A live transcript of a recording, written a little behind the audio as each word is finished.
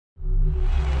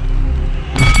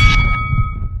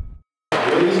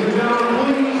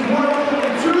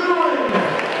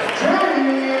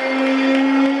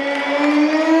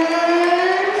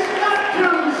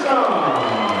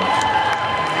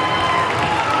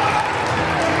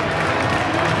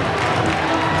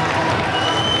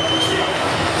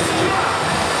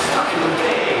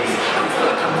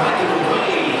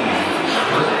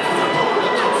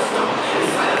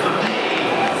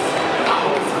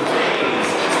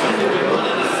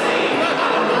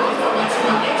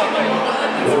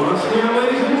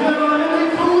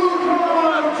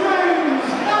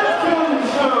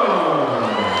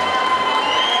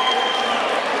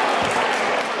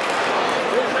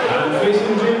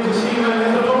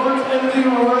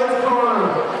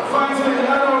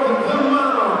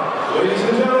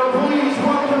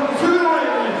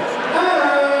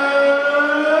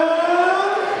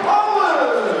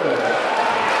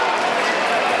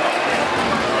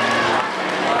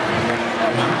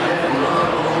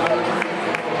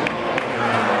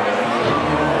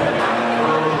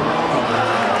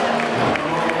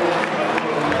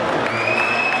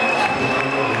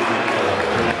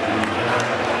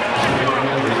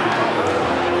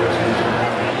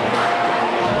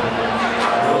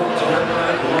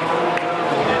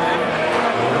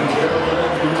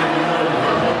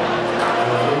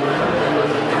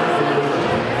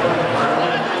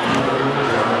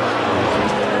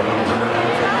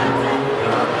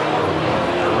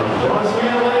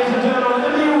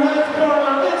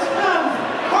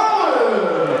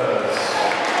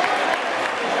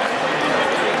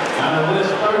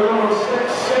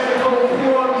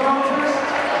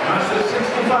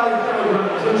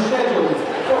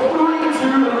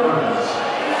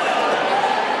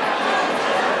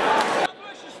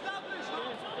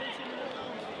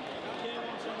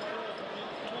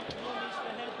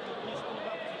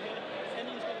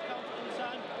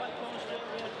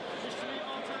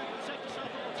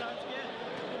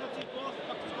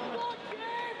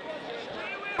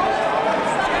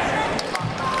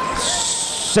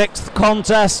6th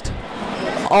contest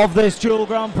of this Duel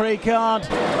Grand Prix card,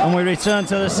 and we return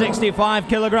to the 65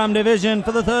 kilogram division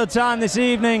for the 3rd time this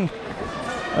evening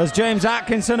as James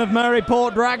Atkinson of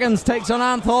Maryport Dragons takes on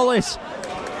Anth Hollis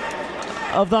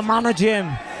of the Manor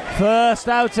Gym. First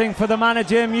outing for the Manor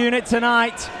Gym unit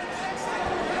tonight.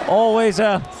 Always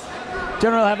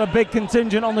generally have a big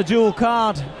contingent on the Duel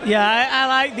card. Yeah, I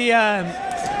like the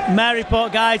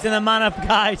Maryport guys and the Manor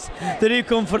guys. They do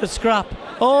come for the scrap,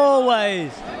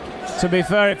 always. To be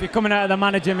fair, if you're coming out of the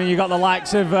Manor Gym and you've got the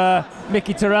likes of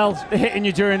Mickey Terrell hitting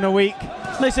you during the week.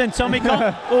 Listen, Tommy,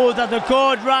 oh, that's a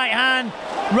good right hand,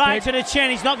 right to the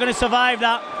chin. He's not going to survive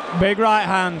that. Big right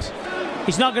hand.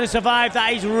 He's not going to survive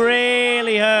that. He's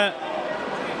really hurt.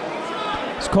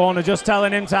 His corner just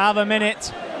telling him to have a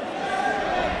minute.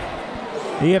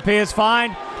 He appears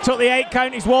fine. Took the 8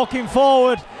 count. He's walking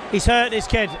forward. He's hurt, this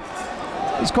kid.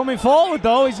 He's coming forward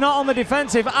though. He's not on the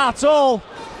defensive at all.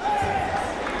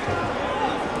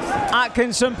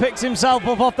 Atkinson picks himself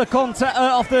up off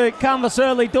the canvas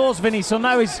early doors, Vinny. So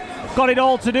now he's got it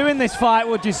all to do in this fight.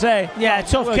 Would you say? Yeah,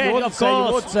 tough kid, of course.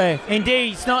 You would say.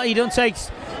 Indeed, it's not. He don't take.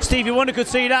 Stevie Wonder could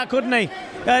see that, couldn't he?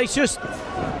 It's just.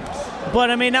 But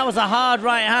I mean, that was a hard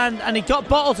right hand, and he got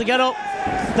bottled to get up.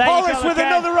 There Hollis with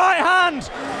another right hand.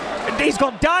 He's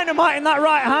got dynamite in that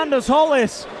right hand as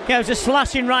Hollis. Yeah, it was a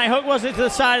slashing right hook, wasn't it, to the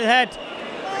side of the head?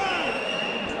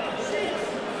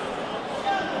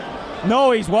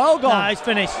 No, he's well gone. Nah, he's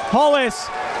finished. Hollis.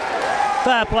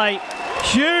 Fair play.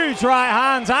 Huge right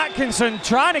hands. Atkinson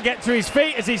trying to get to his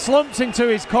feet as he slumps into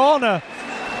his corner.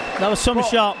 That was some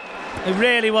shot. It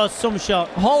really was some shot.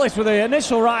 Hollis with the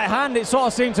initial right hand, it sort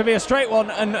of seemed to be a straight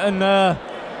one, and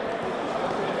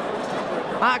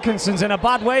Atkinson's in a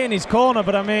bad way in his corner,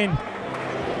 but I mean,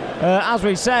 as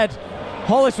we said,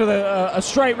 Hollis with a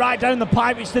straight right down the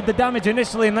pipe, which did the damage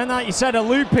initially, and then, like you said, a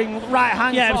looping right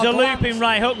hand. Yeah, it was a looping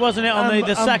right hook, wasn't it, on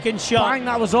the second shot? Bang,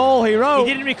 that was all he wrote.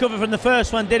 He didn't recover from the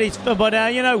first one, did he? But,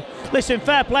 you know, listen,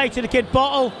 fair play to the kid.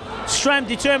 Bottle, strength,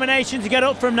 determination to get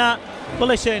up from that. But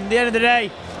listen, at the end of the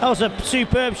day, that was a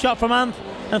superb shot from Anth,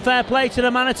 and fair play to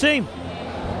the Manor team.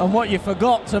 And what you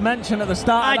forgot to mention at the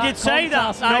start of that did say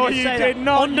that. No, you did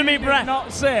not. Under me breath.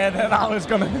 Not say that was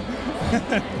going to...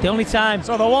 The only time.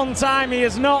 So the one time he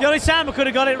is not... The only time I could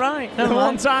have got it right. The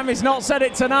one time he's not said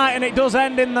it tonight, and it does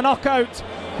end in the knockout.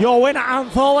 Your winner,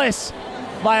 Anth Hollis,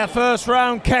 by a first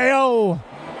round KO.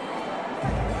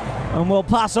 And we'll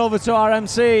pass over to our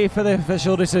MC for the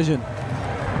official decision.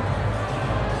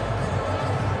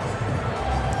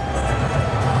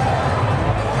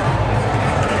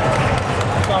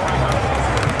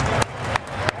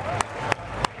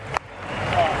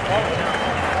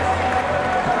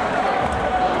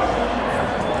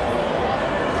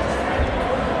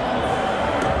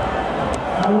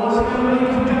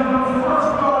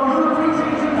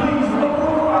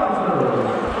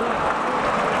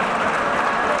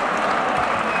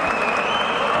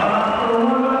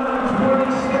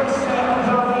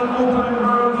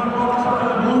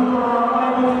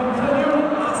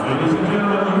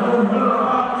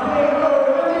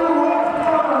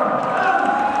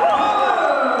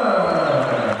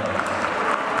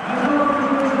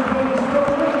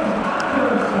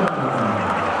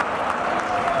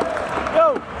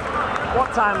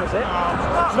 What time was it?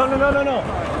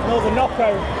 No, the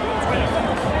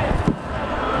knockout.